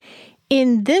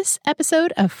In this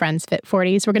episode of Friends Fit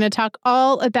 40s, we're going to talk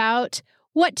all about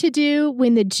what to do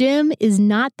when the gym is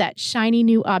not that shiny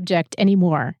new object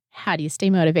anymore. How do you stay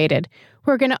motivated?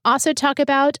 We're going to also talk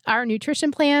about our nutrition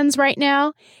plans right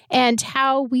now and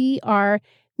how we are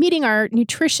meeting our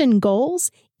nutrition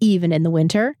goals, even in the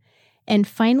winter. And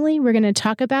finally, we're going to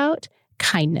talk about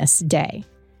Kindness Day.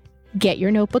 Get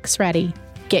your notebooks ready.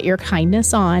 Get your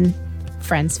kindness on.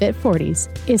 Friends Fit 40s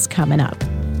is coming up.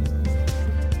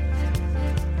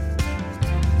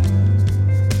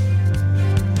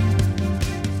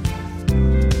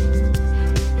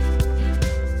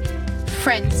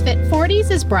 Friends Fit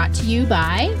 40s is brought to you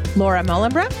by Laura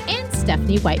Mullenbrook and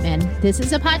Stephanie Whiteman. This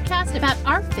is a podcast about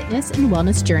our fitness and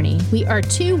wellness journey. We are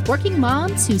two working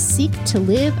moms who seek to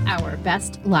live our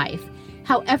best life.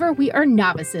 However, we are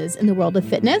novices in the world of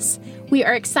fitness. We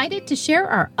are excited to share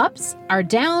our ups, our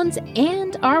downs,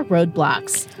 and our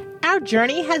roadblocks. Our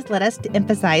journey has led us to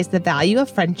emphasize the value of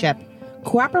friendship,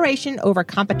 cooperation over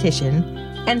competition,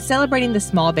 and celebrating the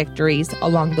small victories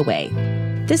along the way.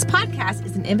 This podcast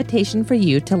is an invitation for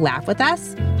you to laugh with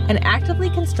us and actively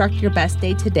construct your best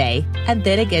day today and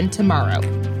then again tomorrow.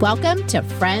 Welcome to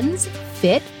Friends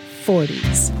Fit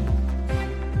 40s.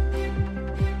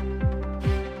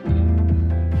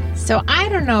 So I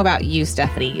don't know about you,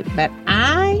 Stephanie, but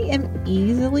I am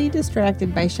easily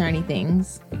distracted by shiny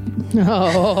things.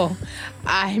 Oh,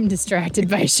 I'm distracted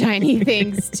by shiny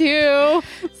things too.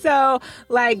 So,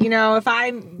 if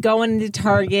I'm going to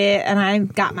Target and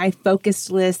I've got my focus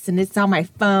list and it's on my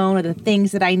phone of the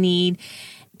things that I need,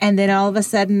 and then all of a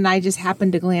sudden I just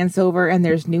happen to glance over and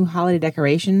there's new holiday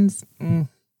decorations,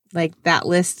 that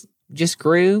list just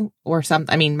grew or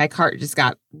something. I mean, my cart just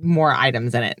got more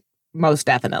items in it, most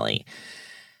definitely.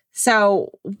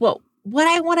 So, what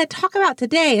I want to talk about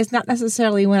today is not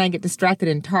necessarily when I get distracted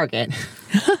in Target.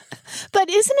 But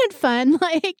isn't it fun?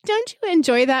 Don't you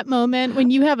enjoy that moment when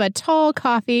you have a tall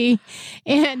coffee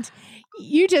and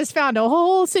you just found a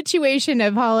whole situation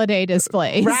of holiday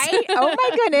displays? Right? Oh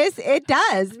my goodness. It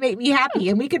does make me happy.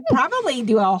 And we could probably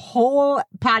do a whole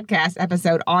podcast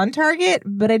episode on Target,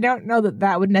 but I don't know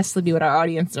that would necessarily be what our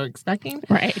audience are expecting.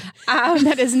 Right.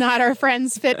 That is not our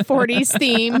Friends Fit 40s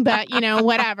theme, but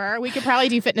whatever. We could probably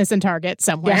do fitness in Target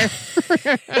somewhere.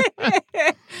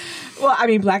 Yeah.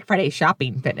 Well, Black Friday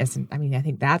shopping fitness. I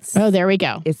think that's... Oh, there we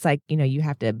go. It's you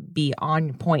have to be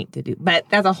on point to do. But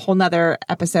that's a whole nother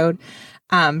episode,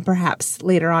 perhaps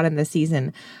later on in the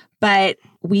season. But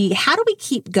how do we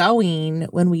keep going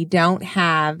when we don't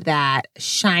have that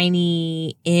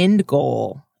shiny end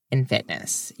goal in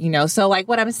fitness? So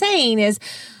what I'm saying is,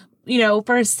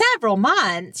 for several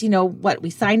months, we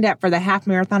signed up for the half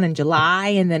marathon in July,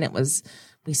 and then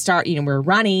we're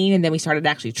running, and then we started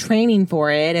actually training for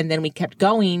it, and then we kept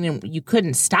going, and you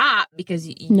couldn't stop because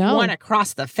you want to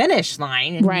cross the finish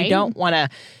line, and right. You don't want to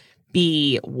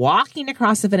be walking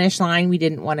across the finish line. We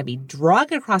didn't want to be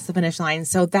drugged across the finish line,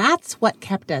 so that's what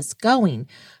kept us going.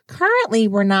 Currently,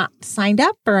 we're not signed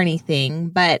up for anything,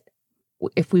 but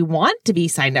if we want to be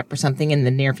signed up for something in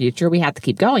the near future, we have to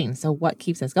keep going. So what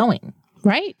keeps us going?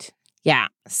 Right. Yeah.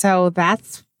 So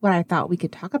that's what I thought we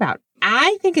could talk about.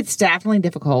 I think it's definitely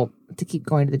difficult to keep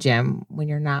going to the gym when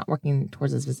you're not working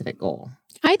towards a specific goal.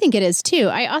 I think it is too.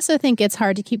 I also think it's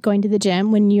hard to keep going to the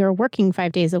gym when you're working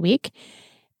 5 days a week.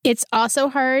 It's also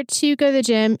hard to go to the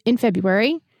gym in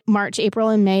February, March, April,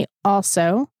 and May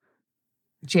also.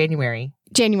 January.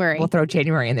 We'll throw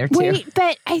January in there too. Wait,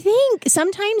 but I think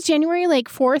sometimes January,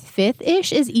 4th,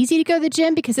 5th-ish is easy to go to the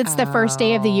gym because it's the first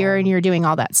day of the year and you're doing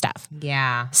all that stuff.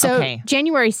 Yeah. So okay.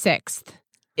 January 6th.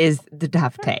 Is the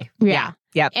tough day. Yeah.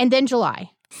 Yep. And then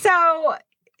July. So,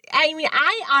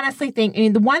 I honestly think,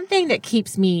 the one thing that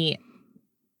keeps me,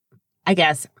 I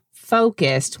guess,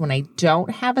 focused when I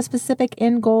don't have a specific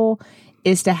end goal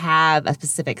is to have a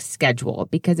specific schedule.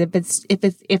 Because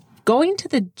if going to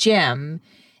the gym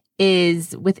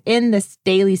is within this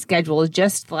daily schedule is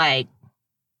just like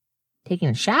taking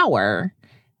a shower,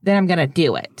 then I'm going to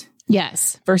do it.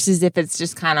 Yes. Versus if it's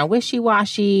just kind of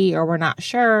wishy-washy or we're not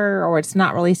sure or it's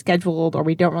not really scheduled or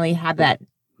we don't really have that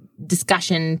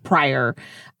discussion prior.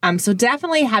 So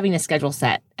definitely having a schedule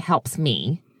set helps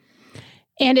me.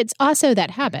 And it's also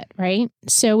that habit, right?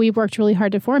 So we've worked really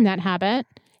hard to form that habit.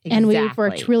 Exactly. And we've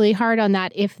worked really hard on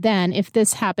that. If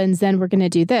this happens, then we're going to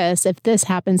do this. If this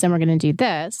happens, then we're going to do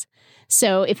this.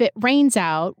 So if it rains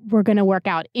out, we're going to work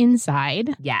out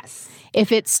inside. Yes.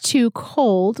 If it's too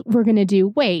cold, we're going to do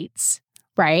weights,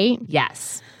 right?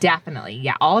 Yes, definitely.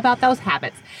 Yeah, all about those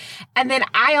habits. And then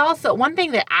one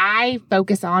thing that I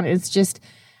focus on is just,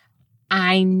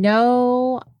 I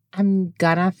know I'm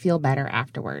gonna feel better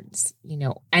afterwards,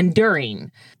 and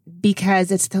during,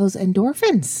 because it's those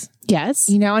endorphins. Yes.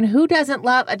 And who doesn't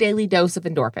love a daily dose of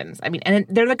endorphins? I mean, and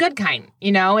they're the good kind,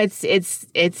 it's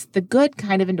the good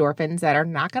kind of endorphins that are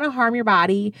not going to harm your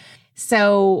body.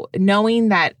 So knowing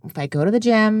that if I go to the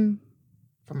gym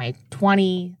for my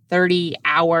 20, 30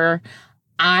 hour,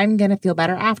 I'm going to feel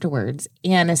better afterwards.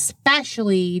 And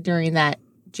especially during that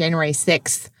January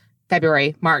 6th,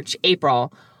 February, March,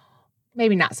 April,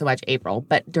 maybe not so much April,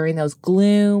 but during those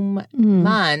gloom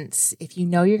months, if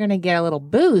you're going to get a little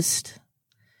boost,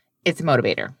 it's a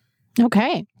motivator.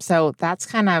 Okay. So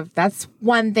that's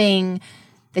one thing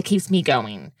that keeps me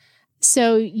going.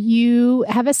 So you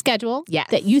have a schedule Yes.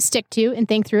 that you stick to and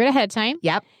think through it ahead of time.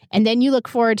 Yep. And then you look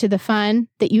forward to the fun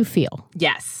that you feel.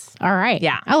 Yes. All right.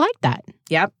 Yeah. I like that.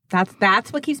 Yep.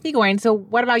 That's what keeps me going. So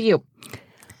what about you?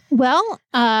 Well,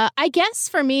 I guess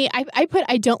for me,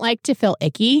 I don't like to feel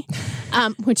icky,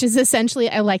 which is essentially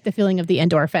I like the feeling of the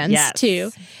endorphins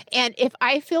too. And if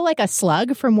I feel like a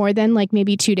slug for more than like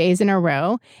maybe 2 days in a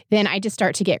row, then I just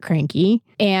start to get cranky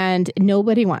and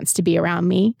nobody wants to be around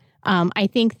me. I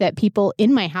think that people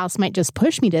in my house might just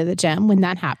push me to the gym when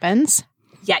that happens.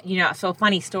 Yeah, so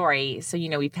funny story. So,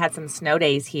 we've had some snow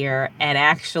days here, and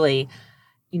actually,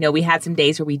 we had some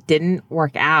days where we didn't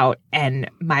work out, and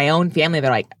my own family,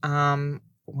 they're like,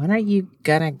 when are you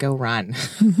gonna go run?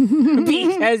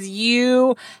 Because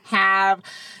you have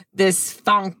this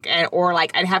funk, or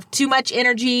like I'd have too much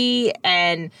energy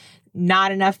and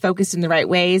not enough focused in the right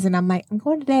ways. And I'm like, I'm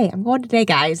going today,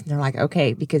 guys. And they're like,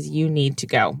 okay, because you need to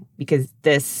go because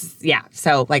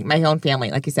So like my own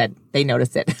family, like you said, they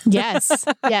notice it. Yes.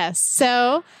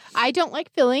 So I don't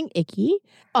like feeling icky.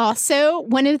 Also,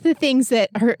 one of the things that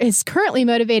is currently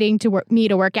motivating me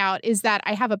to work out is that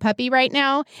I have a puppy right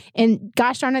now. And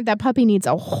gosh darn it, that puppy needs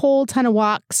a whole ton of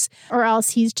walks or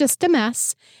else he's just a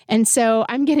mess. And so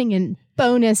I'm getting in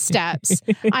bonus steps.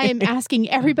 I am asking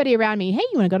everybody around me, hey,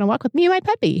 you want to go on a walk with me and my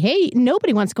puppy? Hey,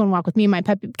 nobody wants to go on a walk with me and my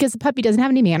puppy because the puppy doesn't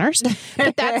have any manners,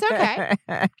 but that's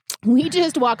okay. We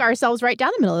just walk ourselves right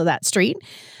down the middle of that street.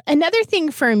 Another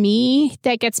thing for me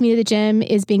that gets me to the gym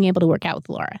is being able to work out with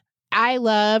Laura. I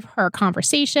love her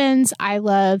conversations. I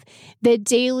love the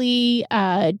daily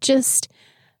just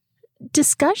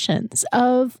discussions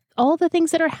of all the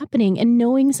things that are happening and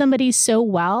knowing somebody so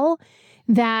well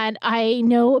that I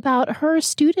know about her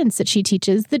students that she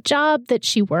teaches, the job that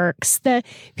she works, the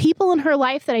people in her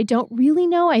life that I don't really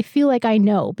know. I feel like I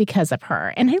know because of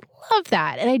her. And I love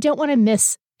that. And I don't want to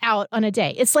miss out on a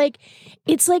day. It's like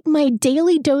my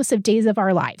daily dose of days of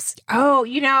our lives. Oh,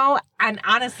 and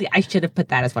honestly, I should have put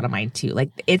that as one of mine too.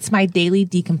 Like it's my daily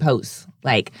decomposing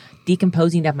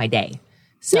of my day.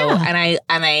 So, and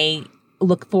I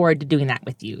look forward to doing that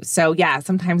with you. So yeah,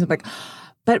 sometimes I'm like,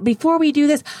 but before we do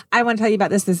this, I want to tell you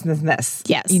about this, and this.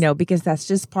 Yes. Because that's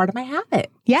just part of my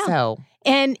habit. Yeah. So.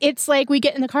 And it's like we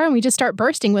get in the car and we just start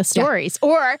bursting with stories. Yeah.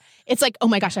 Or it's like, oh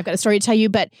my gosh, I've got a story to tell you,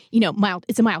 but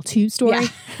it's a mile 2 story.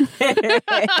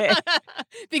 Yeah.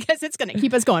 Because it's going to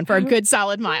keep us going for a good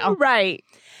solid mile. Right.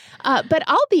 But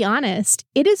I'll be honest,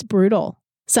 it is brutal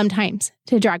sometimes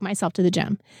to drag myself to the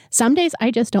gym. Some days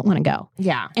I just don't want to go.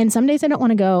 Yeah. And some days I don't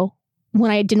want to go when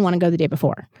I didn't want to go the day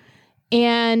before.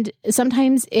 And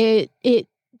sometimes it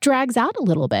drags out a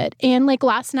little bit. And like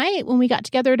last night when we got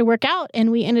together to work out and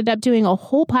we ended up doing a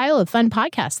whole pile of fun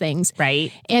podcast things.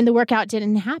 Right. And the workout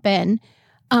didn't happen.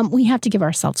 We have to give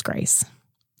ourselves grace.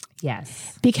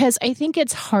 Yes. Because I think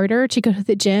it's harder to go to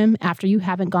the gym after you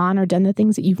haven't gone or done the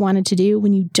things that you've wanted to do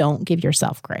when you don't give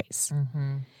yourself grace.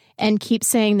 Mm-hmm. And keep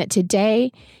saying that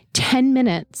today, 10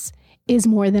 minutes is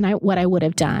more than what I would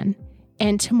have done.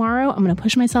 And tomorrow, I'm going to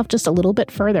push myself just a little bit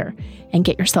further and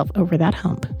get yourself over that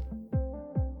hump.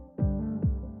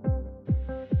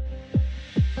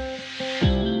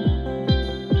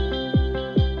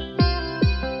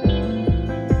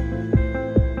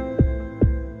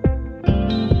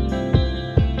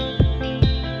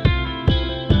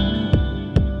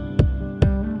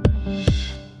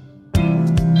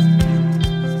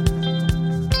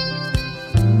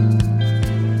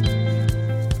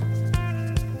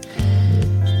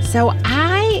 So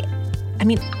I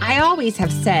always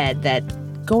have said that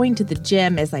going to the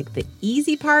gym is like the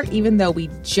easy part, even though we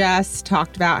just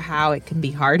talked about how it can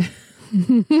be hard.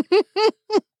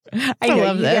 I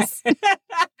love this.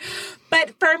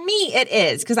 But for me, it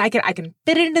is because I can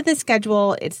fit it into the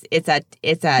schedule. It's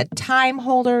a time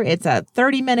holder. It's a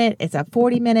 30-minute. It's a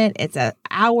 40-minute. It's an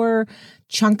hour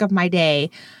chunk of my day.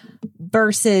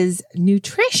 Versus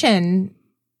nutrition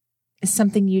is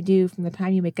something you do from the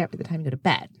time you wake up to the time you go to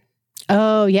bed.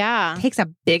 Oh, yeah. It takes a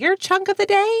bigger chunk of the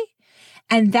day.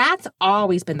 And that's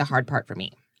always been the hard part for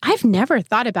me. I've never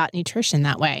thought about nutrition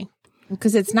that way.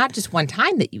 Because it's not just one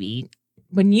time that you eat,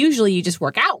 when usually you just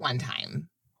work out one time.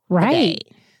 Right.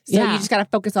 So you just got to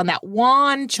focus on that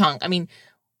one chunk. I mean,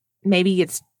 maybe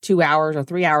it's 2 hours or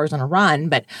 3 hours on a run,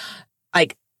 but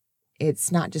like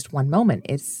it's not just one moment.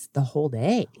 It's the whole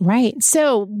day. Right.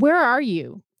 So where are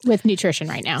you with nutrition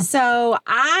right now? So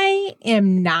I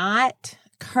am not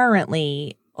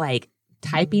currently like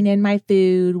typing in my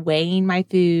food, weighing my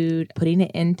food, putting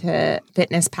it into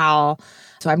FitnessPal.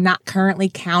 So I'm not currently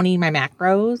counting my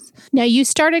macros. Now, you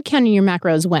started counting your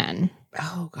macros when?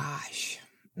 Oh, gosh.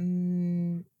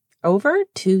 Over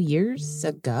 2 years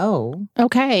ago.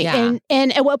 Okay. Yeah.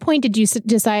 And at what point did you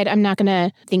decide I'm not going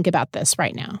to think about this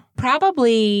right now?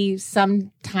 Probably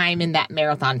sometime in that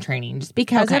marathon training, just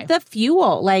because of the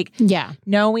fuel. Like,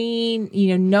 knowing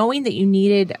that you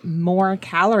needed more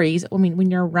calories. I mean, when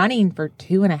you're running for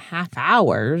 2.5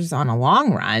 hours on a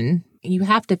long run, you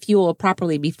have to fuel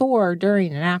properly before,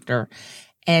 during, and after.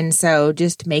 And so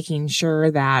just making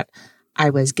sure that I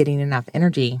was getting enough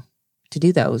energy to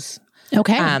do those.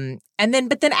 Okay.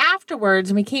 But then afterwards,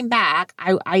 when we came back,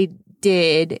 I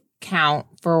did count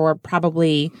for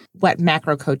probably what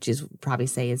macro coaches would probably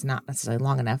say is not necessarily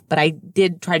long enough, but I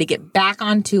did try to get back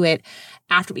onto it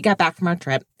after we got back from our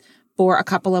trip for a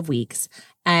couple of weeks.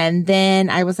 And then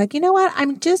I was like, you know what?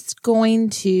 I'm just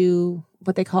going to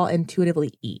what they call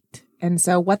intuitively eat. And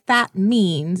so what that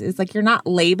means is like you're not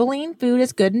labeling food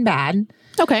as good and bad.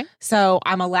 Okay. So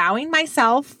I'm allowing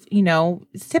myself,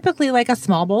 it's typically like a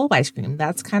small bowl of ice cream.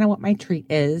 That's kind of what my treat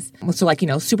is. So like,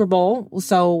 Super Bowl.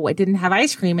 So I didn't have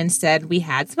ice cream. Instead, we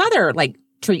had some other like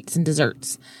treats and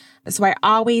desserts. So I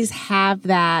always have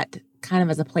that kind of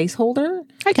as a placeholder.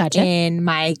 I gotcha. In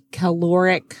my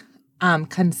caloric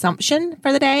consumption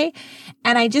for the day.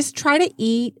 And I just try to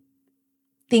eat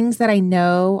things that I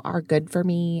know are good for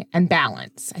me and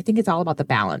balance. I think it's all about the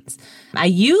balance. I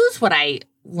use what I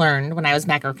learned when I was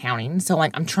macro counting. So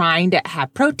like I'm trying to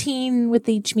have protein with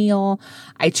each meal.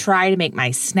 I try to make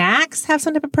my snacks have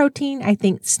some type of protein. I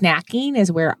think snacking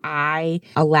is where I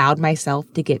allowed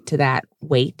myself to get to that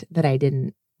weight that I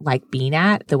didn't like being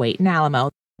at, the weight in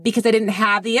Alamo, because I didn't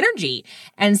have the energy.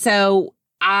 And so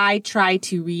I try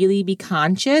to really be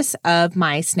conscious of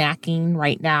my snacking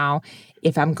right now.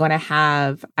 If I'm going to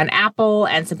have an apple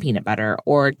and some peanut butter,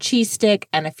 or a cheese stick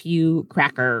and a few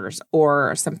crackers,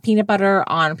 or some peanut butter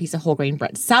on a piece of whole grain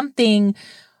bread, something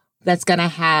that's going to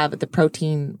have the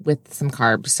protein with some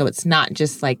carbs. So it's not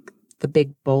just like the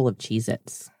big bowl of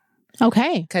Cheez-Its.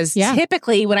 Okay. Because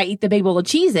typically when I eat the big bowl of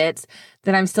Cheez-Its,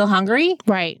 then I'm still hungry.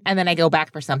 Right. And then I go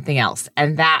back for something else.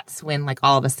 And that's when like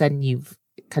all of a sudden you've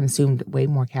consumed way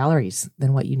more calories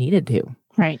than what you needed to.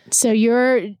 Right. So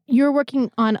you're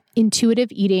working on intuitive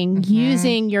eating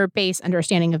using your base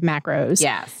understanding of macros.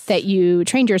 Yes. That you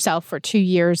trained yourself for 2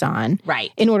 years on.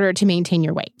 Right. In order to maintain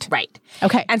your weight. Right.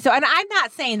 Okay. And I'm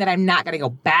not saying that I'm not going to go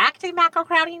back to macro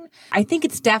counting. I think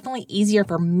it's definitely easier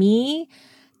for me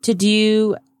to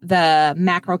do the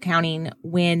macro counting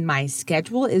when my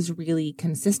schedule is really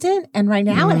consistent. And right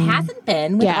now it hasn't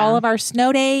been with all of our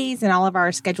snow days and all of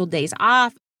our scheduled days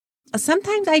off.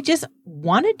 Sometimes I just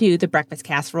want to do the breakfast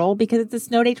casserole because it's a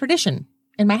snow day tradition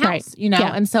in my house,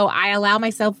 And so I allow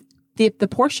myself the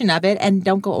portion of it and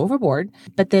don't go overboard,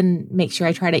 but then make sure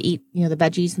I try to eat, the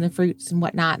veggies and the fruits and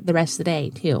whatnot the rest of the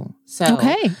day too. So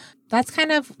that's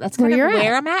kind of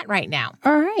where I'm at right now.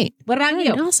 All right. What about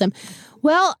you? Awesome.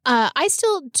 Well, I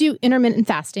still do intermittent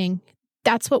fasting.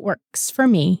 That's what works for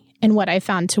me and what I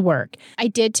found to work. I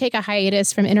did take a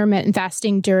hiatus from intermittent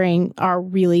fasting during our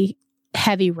really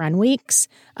heavy run weeks,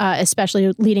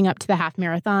 especially leading up to the half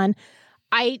marathon.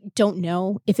 I don't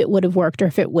know if it would have worked or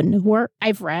if it wouldn't have worked.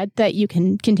 I've read that you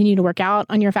can continue to work out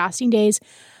on your fasting days,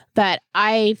 but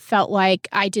I felt like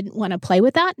I didn't want to play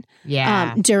with that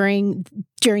during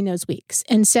those weeks.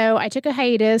 And so I took a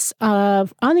hiatus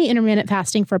on the intermittent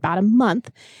fasting for about a month.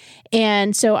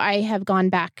 And so I have gone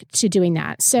back to doing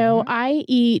that. So I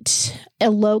eat a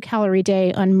low calorie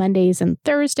day on Mondays and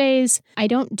Thursdays. I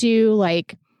don't do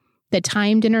like the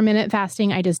timed intermittent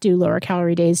fasting. I just do lower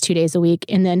calorie days 2 days a week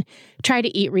and then try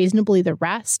to eat reasonably the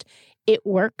rest. It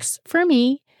works for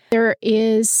me. There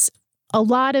is a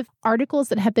lot of articles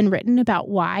that have been written about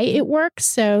why it works.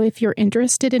 So if you're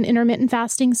interested in intermittent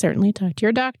fasting, certainly talk to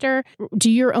your doctor.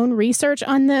 Do your own research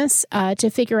on this to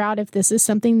figure out if this is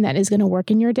something that is going to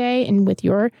work in your day and with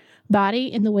your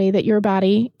body in the way that your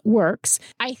body works.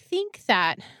 I think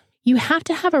that you have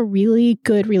to have a really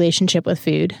good relationship with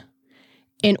food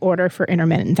in order for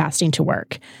intermittent fasting to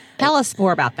work. Tell us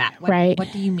more about that. Right.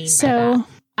 What do you mean by that? So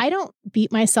I don't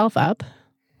beat myself up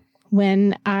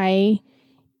when I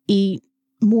eat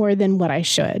more than what I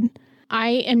should.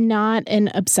 I am not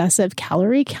an obsessive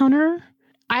calorie counter.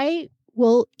 I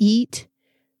will eat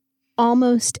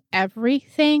almost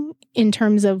everything in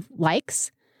terms of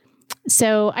likes.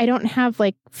 So I don't have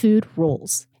like food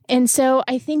rules. And so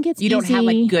I think it's You don't have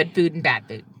like good food and bad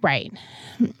food. Right.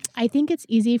 I think it's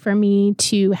easy for me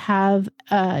to have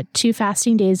 2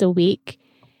 fasting days a week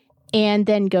and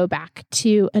then go back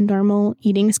to a normal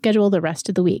eating schedule the rest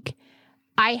of the week.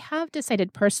 I have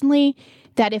decided personally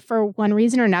that if for one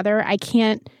reason or another I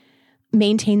can't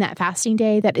maintain that fasting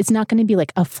day, that it's not going to be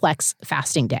like a flex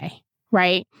fasting day,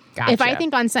 right? Gotcha. If I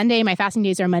think on Sunday, my fasting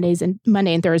days are Monday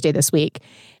and Thursday this week,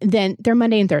 then they're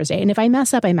Monday and Thursday. And if I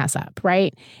mess up,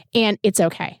 right? And it's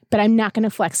okay. But I'm not going to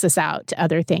flex this out to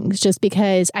other things just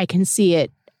because I can see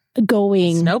it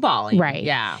going snowballing. Right.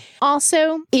 Yeah.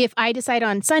 Also, if I decide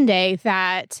on Sunday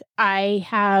that I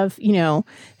have,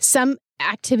 some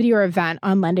activity or event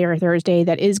on Monday or Thursday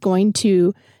that is going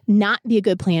to not be a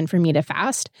good plan for me to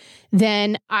fast,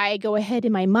 then I go ahead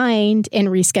in my mind and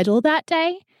reschedule that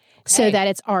day. So that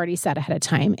it's already set ahead of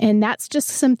time. And that's just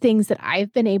some things that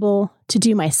I've been able to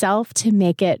do myself to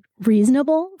make it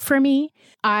reasonable for me.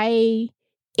 I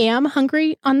am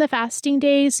hungry on the fasting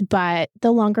days, but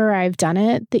the longer I've done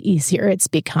it, the easier it's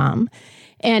become.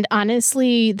 And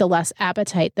honestly, the less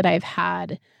appetite that I've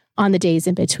had on the days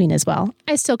in between as well.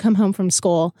 I still come home from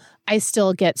school. I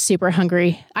still get super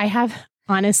hungry. I have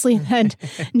honestly had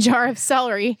a jar of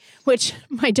celery, which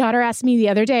my daughter asked me the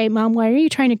other day, Mom, why are you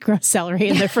trying to grow celery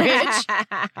in the fridge?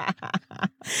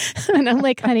 And I'm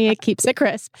like, honey, it keeps it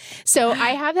crisp. So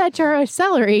I have that jar of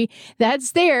celery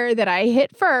that's there that I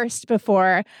hit first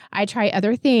before I try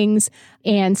other things.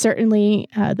 And certainly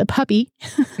the puppy,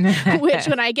 which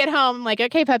when I get home, I'm like,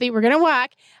 okay, puppy, we're going to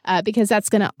walk because that's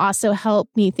going to also help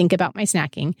me think about my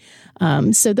snacking.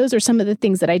 So those are some of the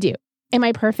things that I do. Am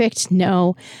I perfect?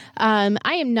 No. I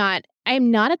am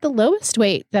not at the lowest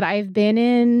weight that I've been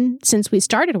in since we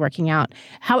started working out.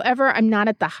 However, I'm not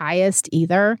at the highest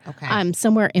either. Okay. I'm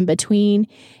somewhere in between.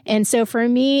 And so for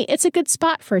me, it's a good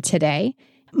spot for today.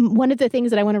 One of the things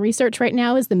that I want to research right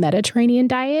now is the Mediterranean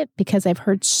diet because I've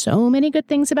heard so many good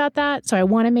things about that. So I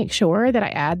want to make sure that I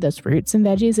add those fruits and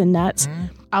veggies and nuts,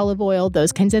 olive oil,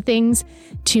 those kinds of things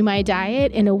to my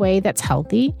diet in a way that's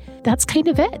healthy. That's kind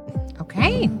of it.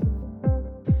 Okay.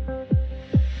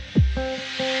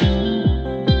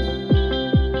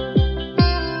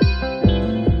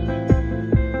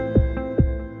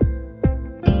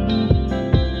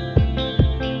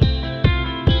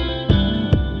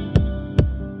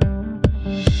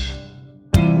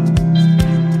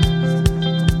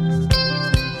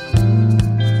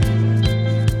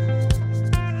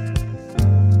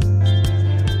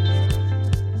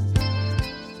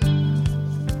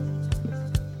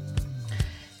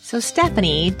 So,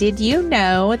 Stephanie, did you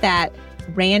know that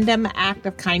Random Act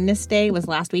of Kindness Day was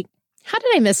last week? How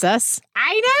did I miss this?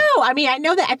 I know. I mean, I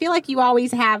know that. I feel like you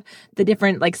always have the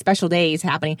different like special days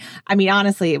happening. I mean,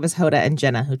 honestly, it was Hoda and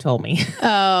Jenna who told me.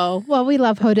 Oh, well, we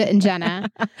love Hoda and Jenna.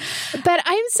 But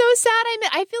I'm so sad.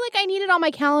 I feel like I need it on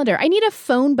my calendar. I need a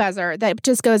phone buzzer that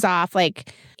just goes off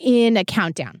like in a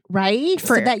countdown. Right?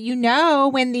 So that you know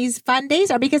when these fun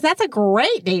days are, because that's a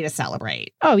great day to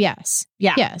celebrate. Oh, yes.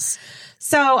 Yeah. Yes.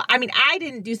 So, I mean, I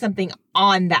didn't do something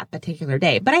on that particular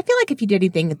day, but I feel like if you did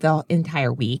anything the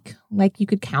entire week, like you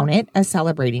could count it as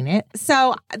celebrating it.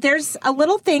 So there's a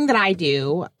little thing that I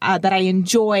do that I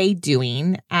enjoy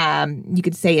doing. You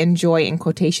could say enjoy in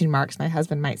quotation marks. My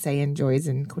husband might say enjoys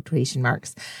in quotation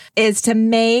marks, is to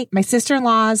make my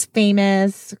sister-in-law's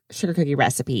famous sugar cookie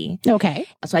recipe. Okay.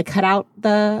 So I cut out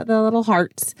the little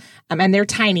hearts and they're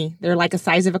tiny. They're like a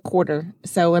size of a quarter.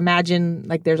 So imagine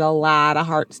like there's a lot of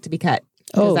hearts to be cut.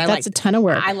 Oh, that's a ton of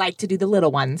work. I like to do the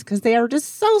little ones because they are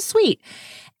just so sweet.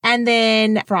 And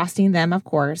then frosting them, of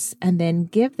course, and then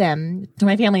give them to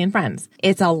my family and friends.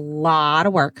 It's a lot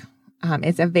of work.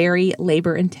 It's a very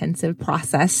labor-intensive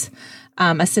process.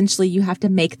 Essentially, you have to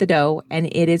make the dough, and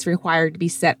it is required to be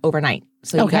set overnight.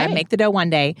 So you got to make the dough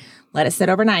one day, let it sit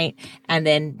overnight, and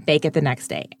then bake it the next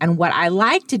day. And what I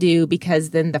like to do, because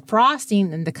then the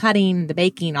frosting and the cutting, the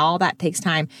baking, all that takes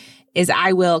time, is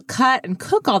I will cut and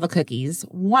cook all the cookies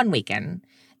one weekend.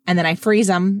 And then I freeze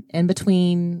them in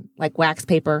between like wax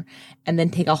paper and then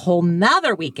take a whole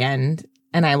nother weekend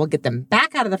and I will get them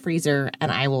back out of the freezer and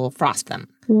I will frost them.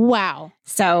 Wow.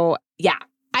 So, yeah.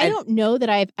 I don't know that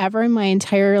I've ever in my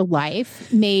entire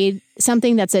life made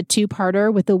something that's a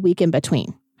two-parter with a week in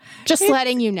between. Just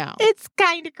letting you know. It's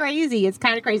kind of crazy. It's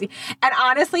kind of crazy. And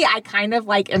honestly, I kind of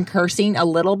like am cursing a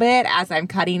little bit as I'm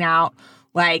cutting out,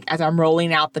 like as I'm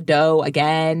rolling out the dough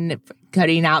again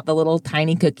cutting out the little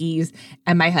tiny cookies.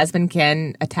 And my husband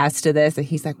can attest to this. And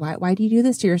he's like, why do you do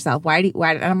this to yourself? Why?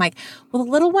 And I'm like, well,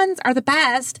 the little ones are the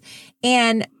best.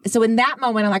 And so in that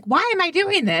moment, I'm like, why am I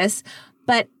doing this?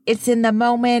 But it's in the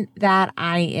moment that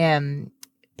I am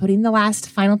putting the last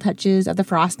final touches of the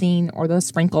frosting or those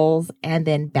sprinkles and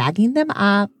then bagging them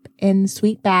up in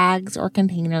sweet bags or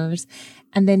containers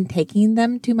and then taking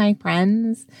them to my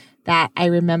friends that I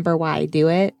remember why I do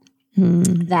it.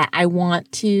 That I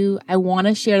want to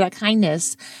share that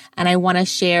kindness, and I want to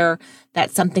share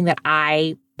that something that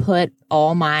I put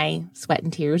all my sweat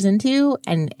and tears into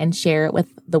and share it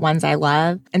with the ones I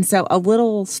love. And so a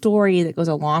little story that goes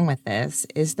along with this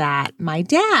is that my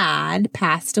dad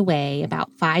passed away about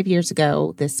 5 years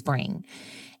ago this spring.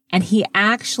 And he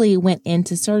actually went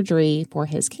into surgery for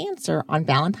his cancer on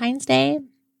Valentine's Day.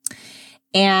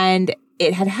 And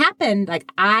it had happened, like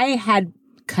I had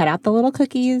cut out the little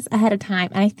cookies ahead of time.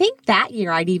 And I think that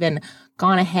year I'd even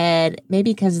gone ahead,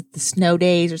 maybe because of the snow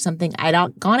days or something,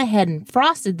 I'd gone ahead and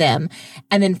frosted them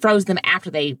and then froze them after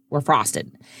they were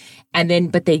frosted. And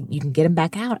then, you can get them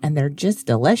back out and they're just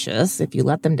delicious if you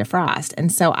let them defrost.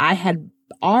 And so I had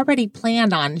already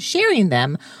planned on sharing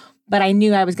them, but I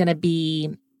knew I was going to be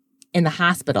in the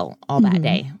hospital all that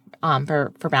day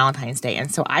for Valentine's Day.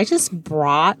 And so I just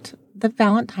brought the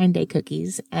Valentine's Day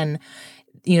cookies, and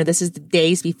this is the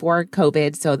days before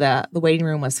COVID. So the waiting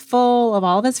room was full of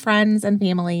all of his friends and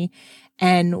family.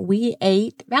 And we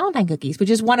ate Valentine cookies,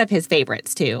 which is one of his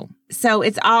favorites too. So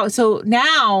so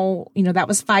now, that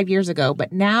was 5 years ago,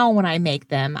 but now when I make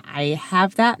them, I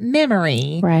have that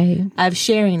memory of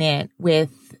sharing it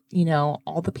with,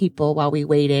 all the people while we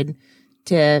waited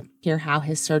to hear how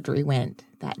his surgery went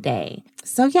that day.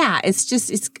 So yeah, it's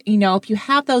if you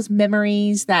have those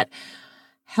memories that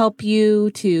help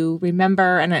you to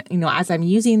remember. And, as I'm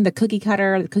using the cookie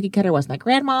cutter was my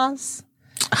grandma's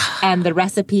and the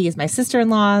recipe is my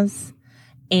sister-in-law's.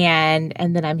 And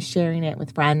then I'm sharing it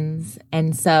with friends.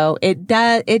 And so it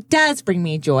does bring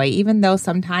me joy, even though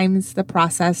sometimes the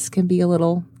process can be a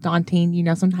little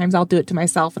daunting. Sometimes I'll do it to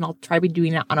myself and I'll try to be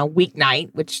doing it on a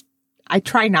weeknight, which I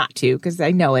try not to because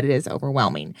I know it is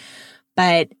overwhelming.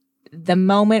 But the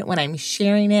moment when I'm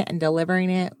sharing it and delivering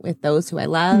it with those who I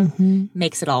love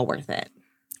makes it all worth it.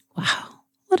 Wow.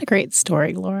 What a great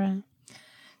story, Laura.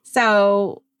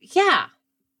 So, yeah.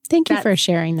 Thank you for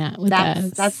sharing that with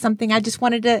us. That's something I just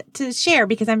wanted to share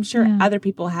because I'm sure other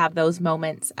people have those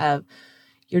moments of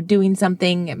you're doing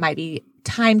something. It might be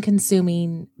time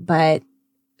consuming, but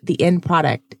the end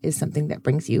product is something that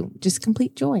brings you just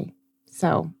complete joy.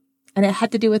 So, and it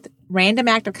had to do with Random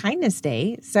Act of Kindness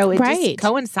Day. So it just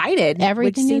coincided.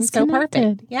 Everything which seems is so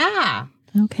connected. Perfect. Yeah.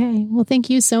 Okay. Well, thank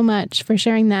you so much for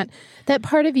sharing that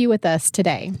part of you with us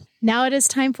today. Now it is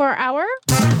time for our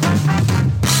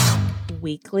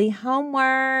weekly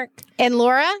homework. And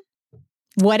Laura,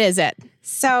 what is it?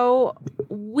 So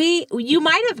you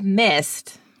might have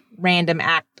missed Random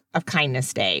Act of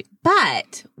Kindness Day,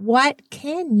 but what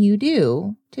can you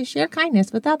do to share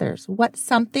kindness with others? What's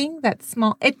something that's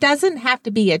small? It doesn't have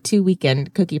to be a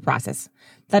 2-weekend cookie process.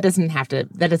 That doesn't have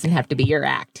to be your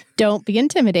act. Don't be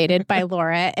intimidated by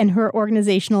Laura and her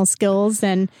organizational skills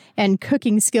and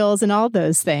cooking skills and all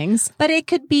those things. But it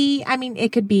could be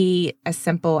as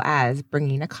simple as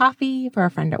bringing a coffee for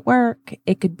a friend at work.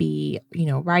 It could be,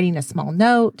 writing a small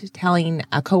note, telling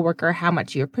a coworker how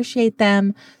much you appreciate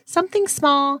them, something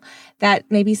small that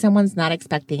maybe someone's not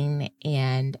expecting,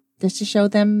 and just to show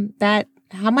them that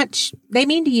how much they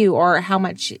mean to you or how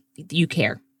much you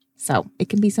care. So it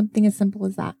can be something as simple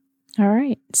as that. All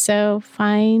right. So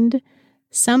find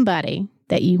somebody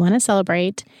that you want to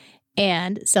celebrate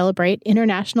and celebrate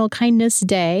International Kindness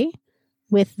Day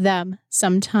with them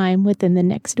sometime within the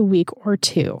next week or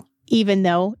two, even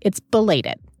though it's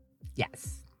belated.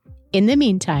 Yes. In the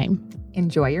meantime,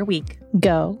 enjoy your week.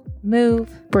 Go. Move.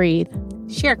 Breathe.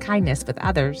 Share kindness with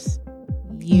others.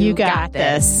 You got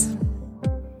this.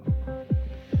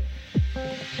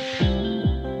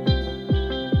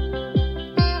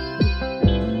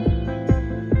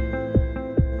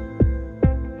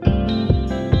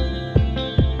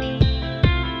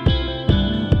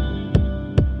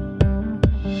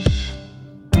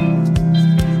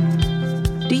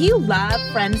 Do you love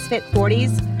Friends Fit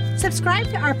 40s? Subscribe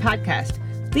to our podcast,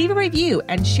 leave a review,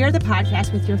 and share the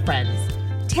podcast with your friends.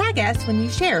 Tag us when you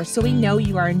share so we know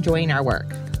you are enjoying our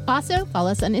work. Also,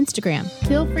 follow us on Instagram.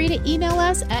 Feel free to email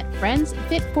us at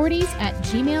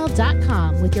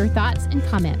friendsfit40s@gmail.com with your thoughts and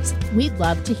comments. We'd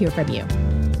love to hear from you.